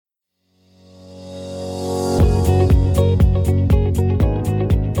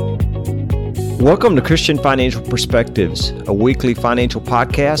Welcome to Christian Financial Perspectives, a weekly financial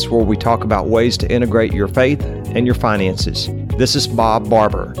podcast where we talk about ways to integrate your faith and your finances. This is Bob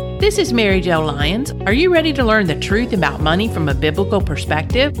Barber. This is Mary Jo Lyons. Are you ready to learn the truth about money from a biblical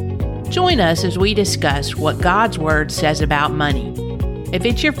perspective? Join us as we discuss what God's Word says about money. If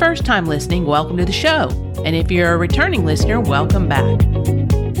it's your first time listening, welcome to the show. And if you're a returning listener, welcome back.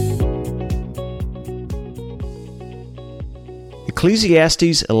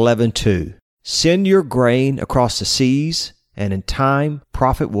 Ecclesiastes 11:2. Send your grain across the seas, and in time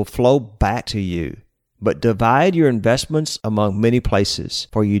profit will flow back to you. But divide your investments among many places,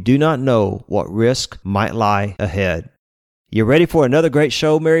 for you do not know what risk might lie ahead. You ready for another great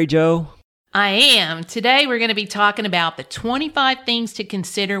show, Mary Jo? I am. Today we're going to be talking about the 25 things to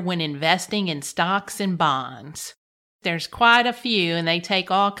consider when investing in stocks and bonds. There's quite a few, and they take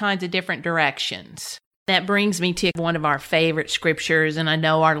all kinds of different directions. That brings me to one of our favorite scriptures, and I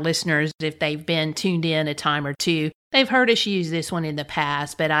know our listeners, if they've been tuned in a time or two, they've heard us use this one in the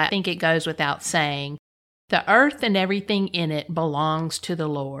past, but I think it goes without saying. The earth and everything in it belongs to the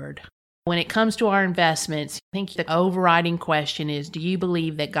Lord. When it comes to our investments, I think the overriding question is, do you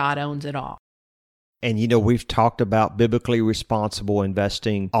believe that God owns it all? And we've talked about biblically responsible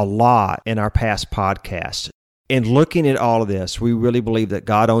investing a lot in our past podcasts. In looking at all of this, we really believe that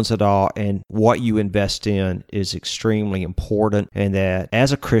God owns it all, and what you invest in is extremely important, and that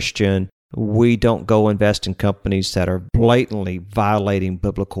as a Christian, we don't go invest in companies that are blatantly violating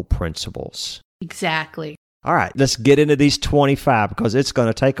biblical principles. Exactly. All right, let's get into these 25 because it's going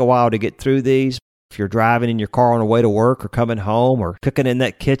to take a while to get through these. If you're driving in your car on the way to work or coming home or cooking in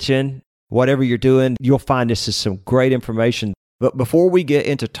that kitchen, whatever you're doing, you'll find this is some great information. But before we get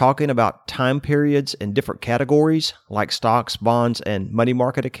into talking about time periods and different categories like stocks, bonds, and money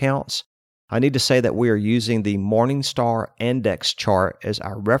market accounts, I need to say that we are using the Morningstar Index chart as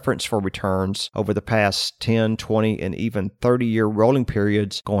our reference for returns over the past 10, 20, and even 30-year rolling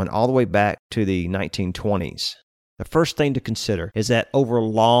periods going all the way back to the 1920s. The first thing to consider is that over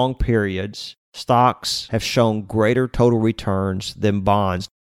long periods, stocks have shown greater total returns than bonds.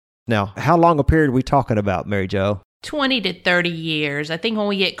 Now, how long a period are we talking about, Mary Jo? 20 to 30 years. I think when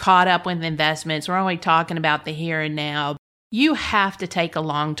we get caught up with investments, we're only talking about the here and now. You have to take a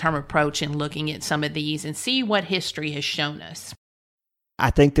long-term approach in looking at some of these and see what history has shown us.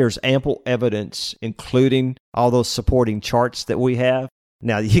 I think there's ample evidence, including all those supporting charts that we have.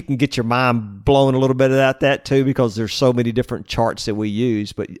 Now, you can get your mind blown a little bit about that too because there's so many different charts that we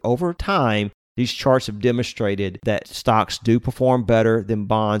use. But over time, these charts have demonstrated that stocks do perform better than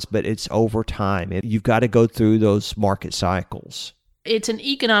bonds, but it's over time. You've got to go through those market cycles. It's an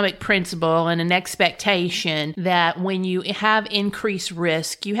economic principle and an expectation that when you have increased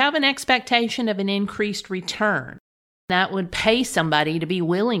risk, you have an expectation of an increased return. That would pay somebody to be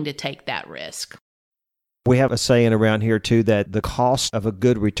willing to take that risk. We have a saying around here too that the cost of a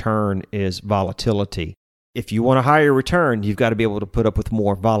good return is volatility. If you want a higher return, you've got to be able to put up with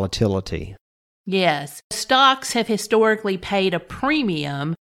more volatility. Yes, stocks have historically paid a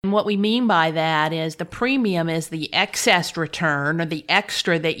premium. And what we mean by that is the premium is the excess return or the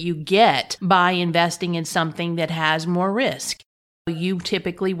extra that you get by investing in something that has more risk. You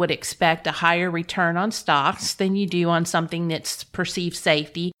typically would expect a higher return on stocks than you do on something that's perceived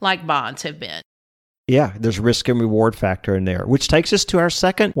safety like bonds have been. Yeah, there's risk and reward factor in there, which takes us to our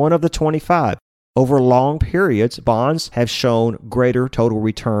second one of the 25. Over long periods, bonds have shown greater total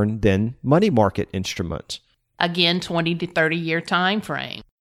return than money market instruments. Again, 20 to 30 year time frame.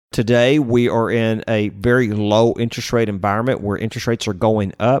 Today, we are in a very low interest rate environment where interest rates are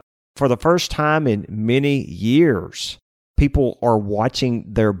going up. For the first time in many years, people are watching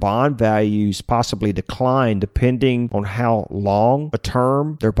their bond values possibly decline depending on how long a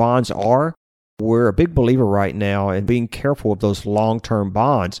term their bonds are. We're a big believer right now in being careful of those long-term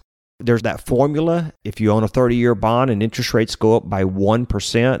bonds. There's that formula. If you own a 30-year bond and interest rates go up by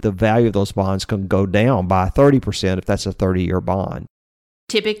 1%, the value of those bonds can go down by 30% if that's a 30-year bond.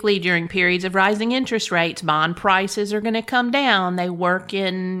 Typically, during periods of rising interest rates, bond prices are going to come down. They work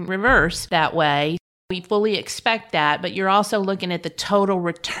in reverse that way. We fully expect that, but you're also looking at the total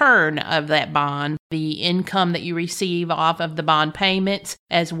return of that bond, the income that you receive off of the bond payments,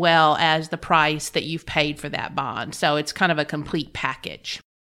 as well as the price that you've paid for that bond. So it's kind of a complete package.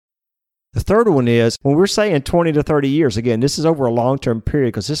 The third one is, when we're saying 20 to 30 years, again, this is over a long-term period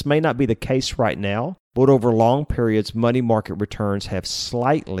because this may not be the case right now, but over long periods, money market returns have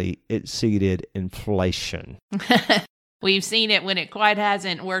slightly exceeded inflation. We've seen it when it quite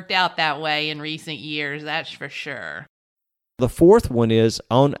hasn't worked out that way in recent years, that's for sure. The fourth one is,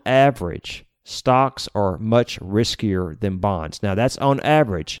 on average, stocks are much riskier than bonds. Now, that's on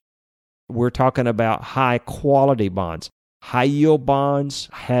average. we're talking about high quality bonds. High yield bonds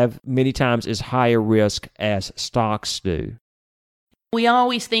have many times as higher risk as stocks do. We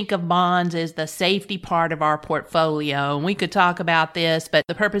always think of bonds as the safety part of our portfolio, and we could talk about this, but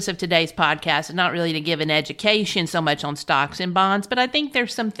the purpose of today's podcast is not really to give an education so much on stocks and bonds, but I think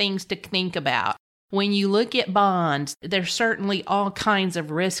there's some things to think about. When you look at bonds, there's certainly all kinds of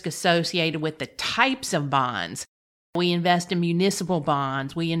risk associated with the types of bonds. We invest in municipal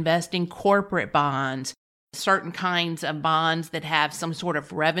bonds, we invest in corporate bonds, certain kinds of bonds that have some sort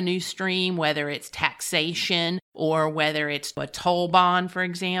of revenue stream, whether it's taxation or whether it's a toll bond, for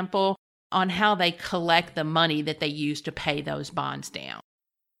example, on how they collect the money that they use to pay those bonds down.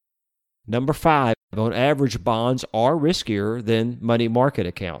 Number 5, on average, bonds are riskier than money market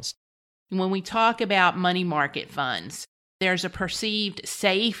accounts. When we talk about money market funds, there's a perceived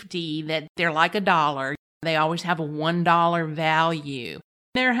safety that they're like $1. They always have a $1 value.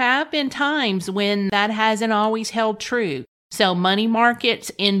 There have been times when that hasn't always held true. So money markets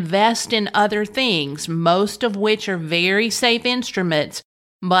invest in other things, most of which are very safe instruments,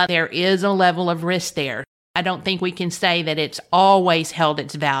 but there is a level of risk there. I don't think we can say that it's always held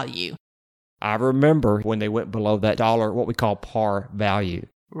its value. I remember when they went below that dollar, what we call par value.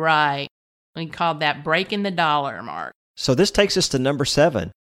 Right. We called that breaking the dollar mark. So this takes us to number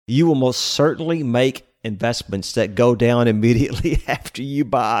 7. You will most certainly make investments that go down immediately after you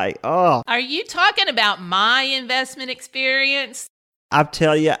buy. Oh, Are you talking about my investment experience? I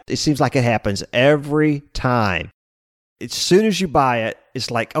tell you, it seems like it happens every time. As soon as you buy it, it's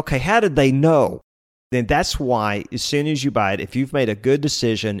like, okay, how did they know? Then that's why as soon as you buy it, if you've made a good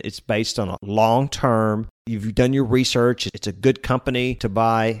decision, it's based on a long term, you've done your research, it's a good company to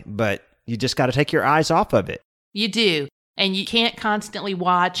buy, but you just got to take your eyes off of it. You do. And you can't constantly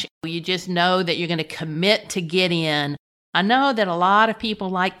watch. You just know that you're going to commit to get in. I know that a lot of people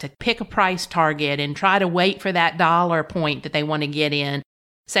like to pick a price target and try to wait for that dollar point that they want to get in.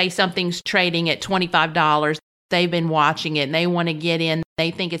 Say something's trading at $25. They've been watching it and they want to get in.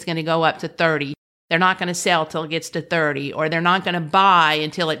 They think it's going to go up to 30. They're not going to sell till it gets to 30, or they're not going to buy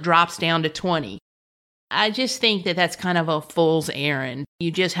until it drops down to 20. I just think that that's kind of a fool's errand.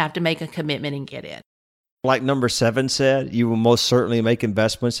 You just have to make a commitment and get in. Like number 7 said, you will most certainly make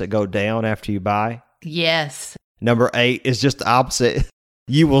investments that go down after you buy. Yes. Number 8 is just the opposite.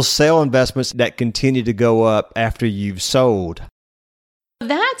 You will sell investments that continue to go up after you've sold.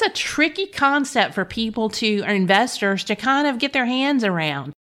 That's a tricky concept for people or investors to kind of get their hands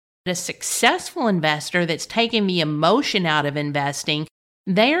around. A successful investor that's taking the emotion out of investing,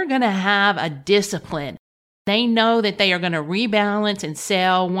 they're going to have a discipline. They know that they are going to rebalance and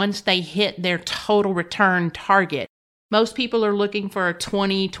sell once they hit their total return target. Most people are looking for a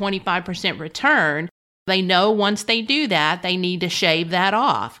 20-25% return. They know once they do that, they need to shave that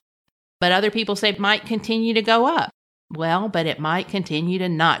off. But other people say it might continue to go up. Well, but it might continue to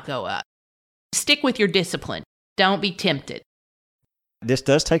not go up. Stick with your discipline. Don't be tempted. This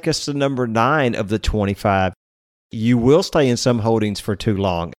does take us to number 9 of the 25. You will stay in some holdings for too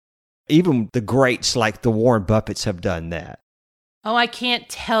long. Even the greats like the Warren Buffetts have done that. Oh, I can't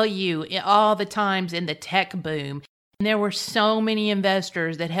tell you all the times in the tech boom. And there were so many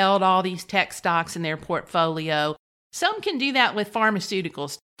investors that held all these tech stocks in their portfolio. Some can do that with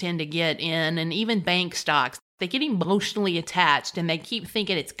pharmaceuticals, tend to get in, and even bank stocks. They get emotionally attached and they keep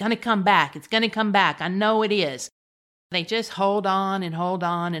thinking it's going to come back. It's going to come back. I know it is. They just hold on and hold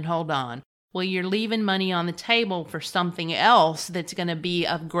on and hold on. Well, you're leaving money on the table for something else that's going to be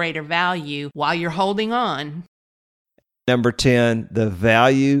of greater value while you're holding on. Number 10, the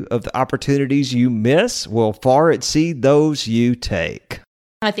value of the opportunities you miss will far exceed those you take.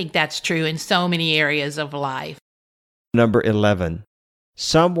 I think that's true in so many areas of life. Number 11,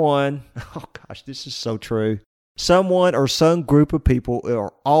 someone, oh gosh, this is so true. Someone or some group of people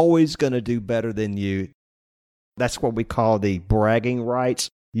are always going to do better than you. That's what we call the bragging rights.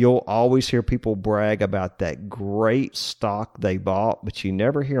 You'll always hear people brag about that great stock they bought, but you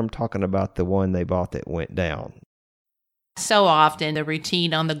never hear them talking about the one they bought that went down. So often the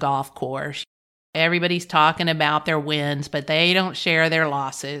routine on the golf course, everybody's talking about their wins, but they don't share their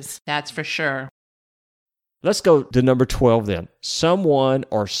losses. That's for sure. Let's go to number 12 then. Someone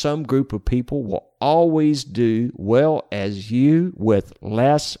or some group of people will always do well as you with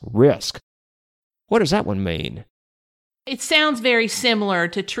less risk. What does that one mean? It sounds very similar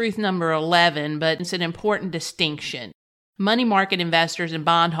to truth number 11, but it's an important distinction. Money market investors and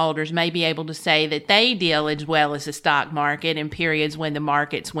bondholders may be able to say that they deal as well as the stock market in periods when the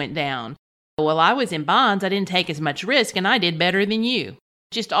markets went down. Well, I was in bonds, I didn't take as much risk, and I did better than you.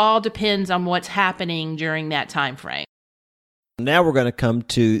 Just all depends on what's happening during that time frame. Now we're going to come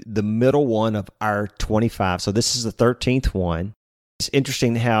to the middle one of our 25. So this is the 13th one. It's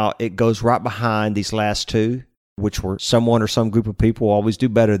interesting how it goes right behind these last two, which were someone or some group of people always do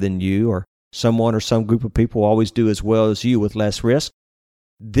better than you, or someone or some group of people always do as well as you with less risk.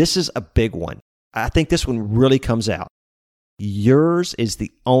 This is a big one. I think this one really comes out. Yours is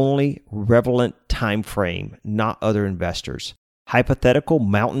the only relevant time frame, not other investors. Hypothetical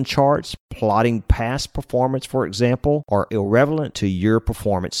mountain charts plotting past performance, for example, are irrelevant to your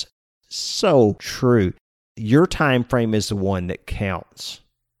performance. So true. Your time frame is the one that counts.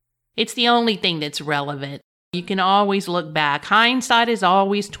 It's the only thing that's relevant. You can always look back. Hindsight is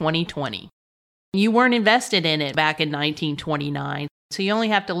always 20/20. You weren't invested in it back in 1929, so you only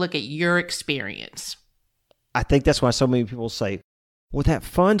have to look at your experience. I think that's why so many people say, well, that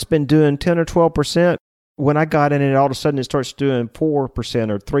fund's been doing 10 or 12%. When I got in it, all of a sudden it starts doing 4%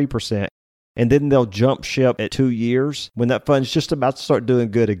 or 3%. And then they'll jump ship at 2 years when that fund's just about to start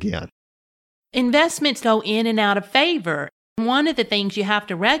doing good again. Investments go in and out of favor. One of the things you have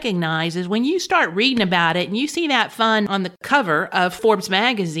to recognize is when you start reading about it and you see that fund on the cover of Forbes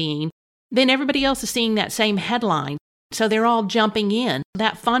magazine, then everybody else is seeing that same headline. So they're all jumping in.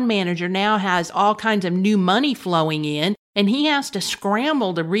 That fund manager now has all kinds of new money flowing in, and he has to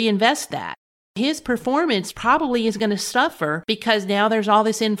scramble to reinvest that. His performance probably is going to suffer because now there's all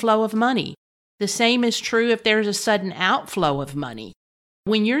this inflow of money. The same is true if there's a sudden outflow of money.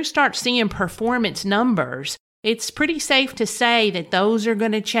 When you start seeing performance numbers, it's pretty safe to say that those are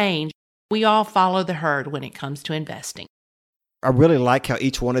going to change. We all follow the herd when it comes to investing. I really like how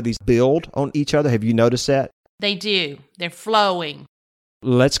each one of these build on each other. Have you noticed that? They do. They're flowing.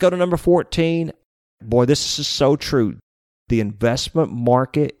 Let's go to number 14. Boy, this is so true. The investment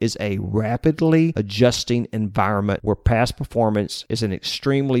market is a rapidly adjusting environment where past performance is an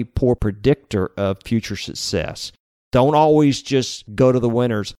extremely poor predictor of future success. Don't always just go to the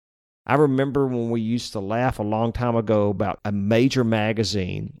winners. I remember when we used to laugh a long time ago about a major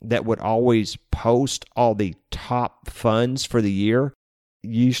magazine that would always post all the top funds for the year.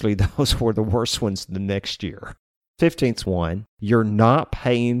 Usually those were the worst ones the next year. 15th one, you're not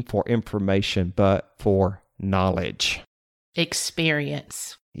paying for information, but for knowledge.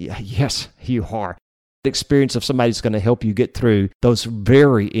 Experience. Yeah, yes, you are. The experience of somebody who's going to help you get through those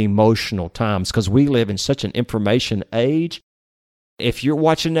very emotional times because we live in such an information age. If you're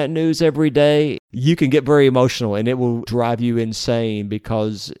watching that news every day, you can get very emotional and it will drive you insane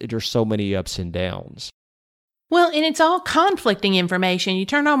because there's so many ups and downs. Well, and it's all conflicting information. You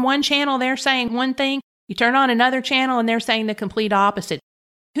turn on one channel, they're saying one thing. You turn on another channel and they're saying the complete opposite.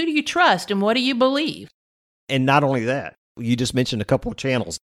 Who do you trust and what do you believe? And not only that, you just mentioned a couple of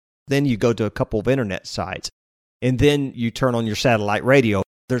channels. Then you go to a couple of internet sites. And then you turn on your satellite radio.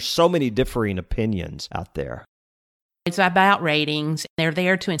 There's so many differing opinions out there. It's about ratings. They're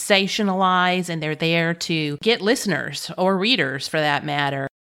there to sensationalize and they're there to get listeners or readers for that matter.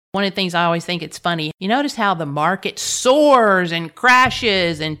 One of the things I always think it's funny, you notice how the market soars and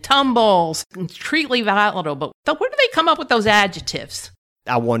crashes and tumbles, completely volatile, but where do they come up with those adjectives?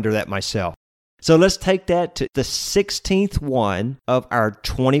 I wonder that myself. So let's take that to the 16th one of our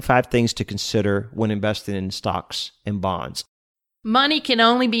 25 things to consider when investing in stocks and bonds. Money can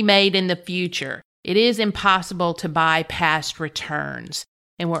only be made in the future. It is impossible to buy past returns.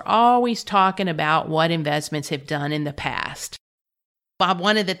 And we're always talking about what investments have done in the past. Bob,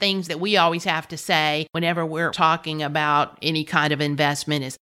 one of the things that we always have to say whenever we're talking about any kind of investment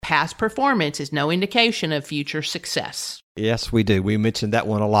is past performance is no indication of future success. Yes, we do. We mentioned that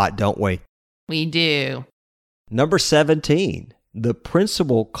one a lot, don't we? We do. Number 17, the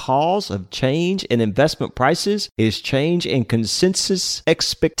principal cause of change in investment prices is change in consensus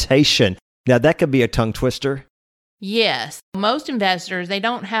expectation. Now, that could be a tongue twister. Yes. Most investors, they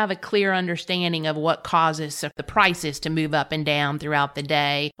don't have a clear understanding of what causes the prices to move up and down throughout the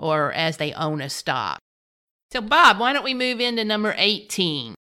day or as they own a stock. So, Bob, why don't we move into number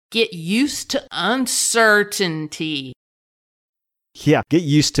 18? Get used to uncertainty. Yeah, get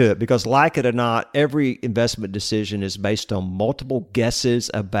used to it because like it or not, every investment decision is based on multiple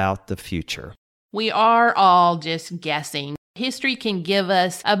guesses about the future. We are all just guessing. History can give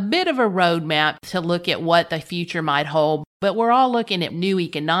us a bit of a roadmap to look at what the future might hold, but we're all looking at new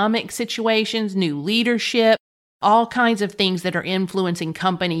economic situations, new leadership, all kinds of things that are influencing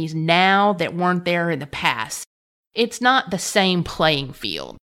companies now that weren't there in the past. It's not the same playing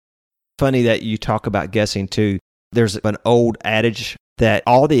field. Funny that you talk about guessing too. There's an old adage that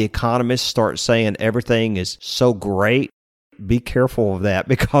all the economists start saying everything is so great. Be careful of that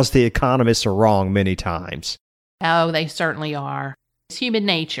because the economists are wrong many times. Oh, they certainly are. It's human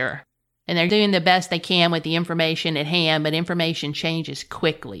nature. And they're doing the best they can with the information at hand, but information changes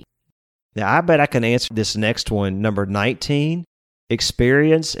quickly. Now, I bet I can answer this next one. Number 19,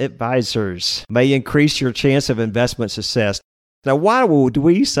 experienced advisors may increase your chance of investment success. Now, why would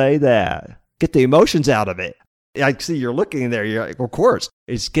we say that? Get the emotions out of it. I see you're looking there. You're like, of course,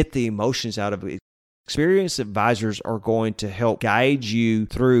 it's get the emotions out of it. Experienced advisors are going to help guide you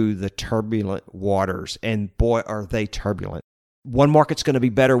through the turbulent waters. And boy, are they turbulent. One market's going to be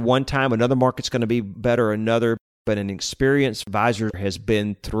better one time, another market's going to be better another. But an experienced advisor has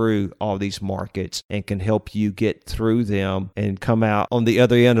been through all these markets and can help you get through them and come out on the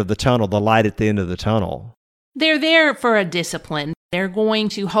other end of the tunnel, the light at the end of the tunnel. They're there for a discipline. They're going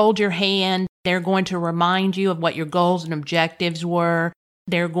to hold your hand. They're going to remind you of what your goals and objectives were.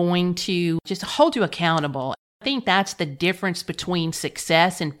 They're going to just hold you accountable. I think that's the difference between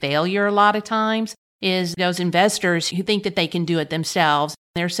success and failure a lot of times, is those investors who think that they can do it themselves.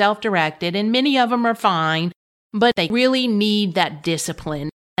 They're self-directed, and many of them are fine, but they really need that discipline.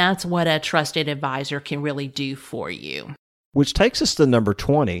 That's what a trusted advisor can really do for you. Which takes us to number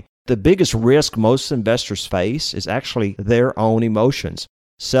 20. The biggest risk most investors face is actually their own emotions,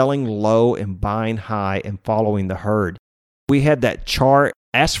 selling low and buying high and following the herd. We have that chart.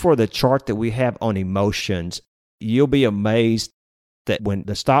 Ask for the chart that we have on emotions. You'll be amazed that when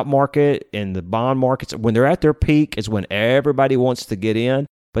the stock market and the bond markets, when they're at their peak, is when everybody wants to get in,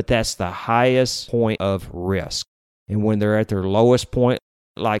 but that's the highest point of risk. And when they're at their lowest point,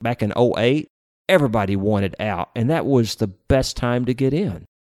 like back in 2008, everybody wanted out, and that was the best time to get in.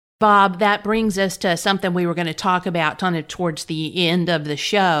 Bob, that brings us to something we were going to talk about kind of towards the end of the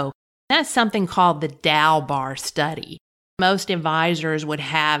show. That's something called the Dalbar study. Most advisors would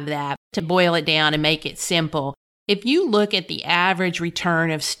have that. To boil it down and make it simple, if you look at the average return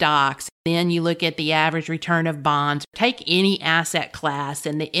of stocks, then you look at the average return of bonds, take any asset class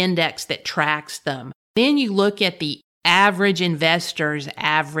and the index that tracks them, then you look at the average investor's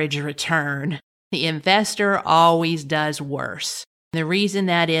average return. The investor always does worse. The reason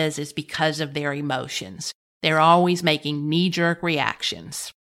that is because of their emotions. They're always making knee-jerk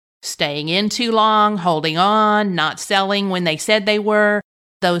reactions. Staying in too long, holding on, not selling when they said they were,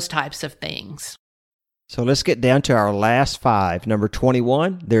 those types of things. So let's get down to our last 5. Number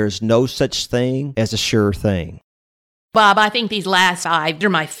 21, there's no such thing as a sure thing. Bob, I think these last 5 are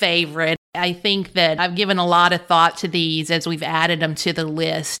my favorite. I think that I've given a lot of thought to these as we've added them to the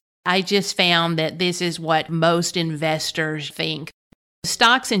list. I just found that this is what most investors think.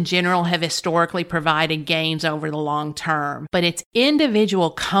 Stocks in general have historically provided gains over the long term, but it's individual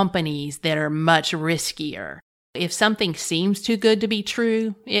companies that are much riskier. If something seems too good to be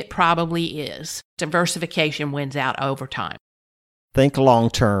true, it probably is. Diversification wins out over time. Think long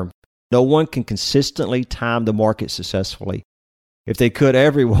term. No one can consistently time the market successfully. If they could,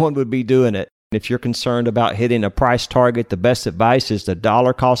 everyone would be doing it. If you're concerned about hitting a price target, the best advice is the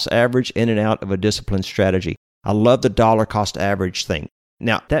dollar cost average in and out of a disciplined strategy. I love the dollar cost average thing.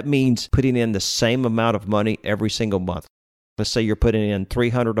 Now, that means putting in the same amount of money every single month. Let's say you're putting in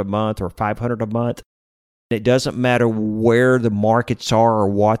 $300 a month or $500 a month. It doesn't matter where the markets are or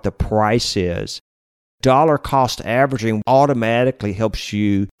what the price is. Dollar cost averaging automatically helps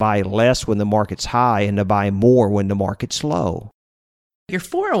you buy less when the market's high and to buy more when the market's low. Your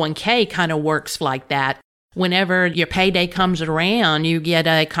 401k kind of works like that. Whenever your payday comes around, you get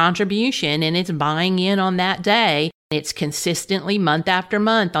a contribution and it's buying in on that day. It's consistently month after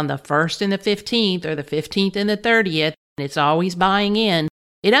month on the 1st and the 15th or the 15th and the 30th. It's always buying in.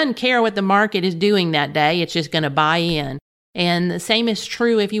 It doesn't care what the market is doing that day. It's just going to buy in. And the same is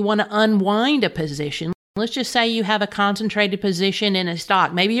true if you want to unwind a position. Let's just say you have a concentrated position in a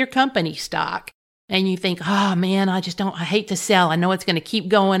stock, maybe your company stock, and you think, oh man, I hate to sell. I know it's going to keep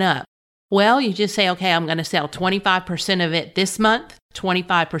going up. Well, you just say, okay, I'm going to sell 25% of it this month,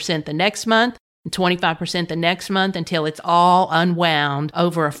 25% the next month, and 25% the next month until it's all unwound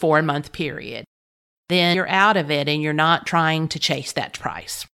over a 4-month period. Then you're out of it and you're not trying to chase that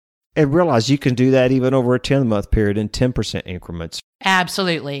price. And realize you can do that even over a 10-month period in 10% increments.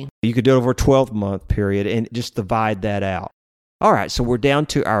 Absolutely. You could do it over a 12-month period and just divide that out. All right, so we're down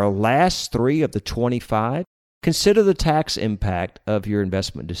to our last 3 of the 25. Consider the tax impact of your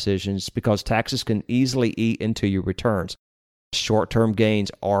investment decisions because taxes can easily eat into your returns. Short-term gains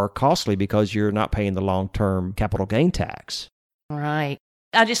are costly because you're not paying the long-term capital gain tax. Right.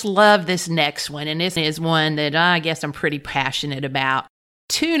 I just love this next one, and this is one that I guess I'm pretty passionate about.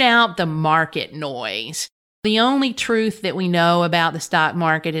 Tune out the market noise. The only truth that we know about the stock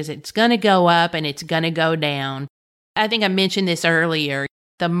market is it's going to go up and it's going to go down. I think I mentioned this earlier.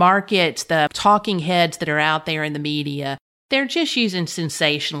 The markets, the talking heads that are out there in the media, They're just using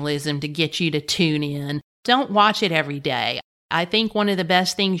sensationalism to get you to tune in. Don't watch it every day. I think one of the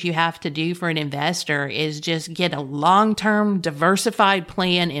best things you have to do for an investor is just get a long-term diversified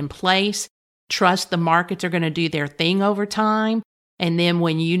plan in place, trust the markets are going to do their thing over time, and then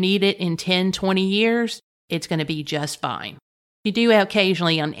when you need it in 10, 20 years, it's going to be just fine. You do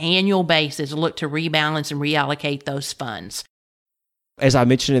occasionally on an annual basis look to rebalance and reallocate those funds. As I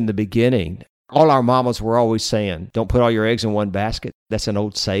mentioned in the beginning, all our mamas were always saying, don't put all your eggs in one basket. That's an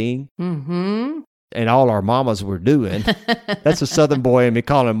old saying. Mm-hmm. And all our mamas were doing, that's a Southern boy in me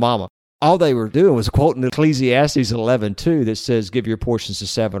calling mama. All they were doing was quoting Ecclesiastes 11:2 that says, give your portions to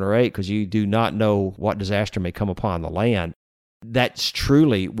 7 or 8 because you do not know what disaster may come upon the land. That's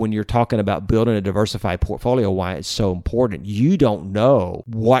truly, when you're talking about building a diversified portfolio, why it's so important. You don't know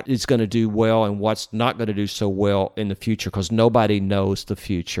what is going to do well and what's not going to do so well in the future because nobody knows the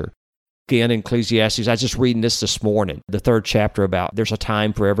future. Again, in Ecclesiastes, I was just reading this morning, the 3rd chapter about there's a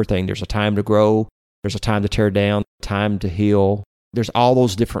time for everything. There's a time to grow. There's a time to tear down, time to heal. There's all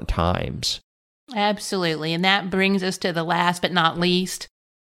those different times. Absolutely. And that brings us to the last but not least.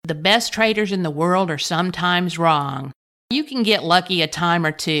 The best traders in the world are sometimes wrong. You can get lucky a time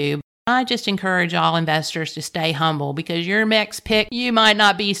or two. I just encourage all investors to stay humble because your next pick, you might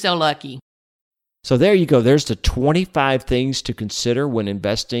not be so lucky. So there you go. There's the 25 things to consider when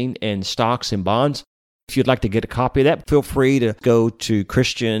investing in stocks and bonds. If you'd like to get a copy of that, feel free to go to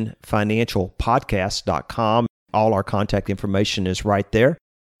christianfinancialpodcast.com. All our contact information is right there.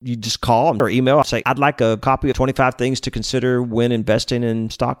 You just call or email, say, I'd like a copy of 25 things to consider when investing in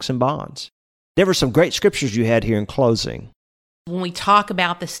stocks and bonds. There were some great scriptures you had here in closing. When we talk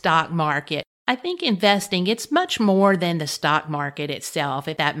about the stock market, I think investing, it's much more than the stock market itself,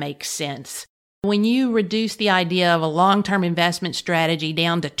 if that makes sense. When you reduce the idea of a long-term investment strategy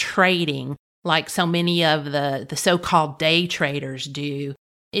down to trading, like so many of the so-called day traders do,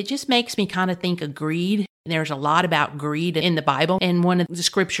 it just makes me kind of think of greed. There's a lot about greed in the Bible, and one of the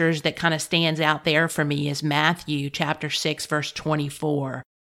scriptures that kind of stands out there for me is Matthew chapter 6, verse 24.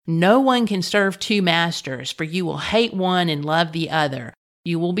 No one can serve 2 masters, for you will hate one and love the other.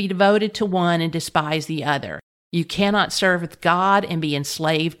 You will be devoted to one and despise the other. You cannot serve God and be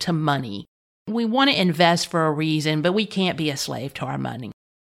enslaved to money. We want to invest for a reason, but we can't be a slave to our money.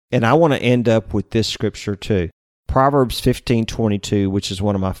 And I want to end up with this scripture too. Proverbs 15:22, which is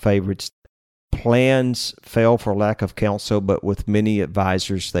one of my favorites. Plans fail for lack of counsel, but with many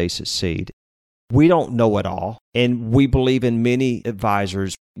advisors they succeed. We don't know it all, and we believe in many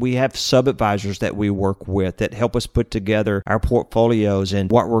advisors. We have sub-advisors that we work with that help us put together our portfolios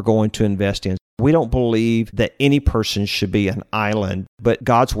and what we're going to invest in. We don't believe that any person should be an island, but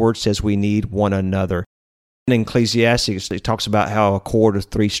God's word says we need one another. In Ecclesiastes, it talks about how a cord of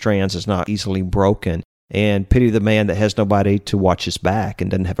 3 strands is not easily broken, and pity the man that has nobody to watch his back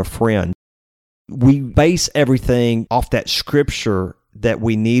and doesn't have a friend. We base everything off that scripture that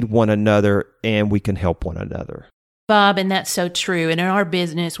we need one another and we can help one another. Bob, and that's so true. And in our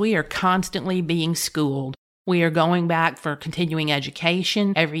business, we are constantly being schooled. We are going back for continuing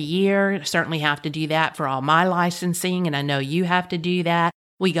education every year. Certainly have to do that for all my licensing, and I know you have to do that.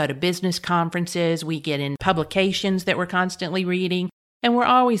 We go to business conferences. We get in publications that we're constantly reading. And we're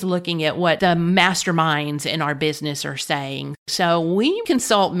always looking at what the masterminds in our business are saying. So we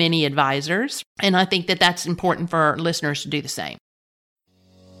consult many advisors, and I think that that's important for our listeners to do the same.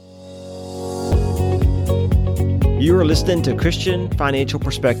 You are listening to Christian Financial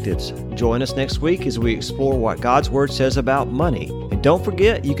Perspectives. Join us next week as we explore what God's Word says about money. And don't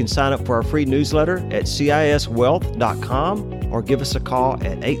forget, you can sign up for our free newsletter at CISwealth.com or give us a call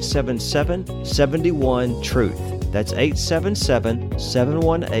at 877-71-TRUTH. That's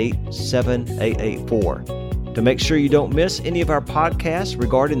 877-718-7884. To make sure you don't miss any of our podcasts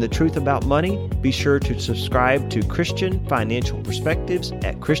regarding the truth about money, be sure to subscribe to Christian Financial Perspectives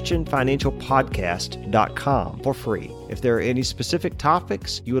at ChristianFinancialPodcast.com for free. If there are any specific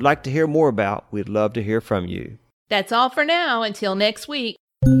topics you would like to hear more about, we'd love to hear from you. That's all for now. Until next week.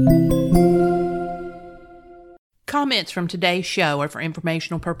 Comments from today's show are for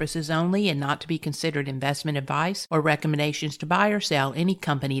informational purposes only and not to be considered investment advice or recommendations to buy or sell any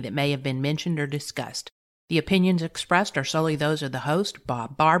company that may have been mentioned or discussed. The opinions expressed are solely those of the host,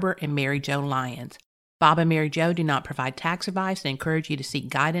 Bob Barber and Mary Jo Lyons. Bob and Mary Jo do not provide tax advice and encourage you to seek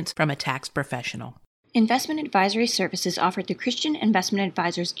guidance from a tax professional. Investment advisory services offered through Christian Investment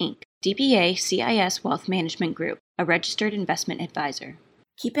Advisors, Inc., DBA CIS Wealth Management Group, a registered investment advisor.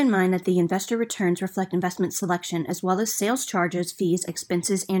 Keep in mind that the investor returns reflect investment selection as well as sales charges, fees,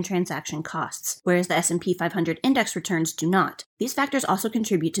 expenses, and transaction costs, whereas the S&P 500 index returns do not. These factors also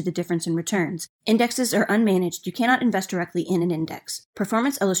contribute to the difference in returns. Indexes are unmanaged. You cannot invest directly in an index.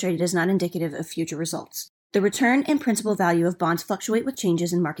 Performance illustrated is not indicative of future results. The return and principal value of bonds fluctuate with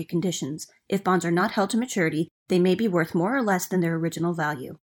changes in market conditions. If bonds are not held to maturity, they may be worth more or less than their original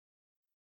value.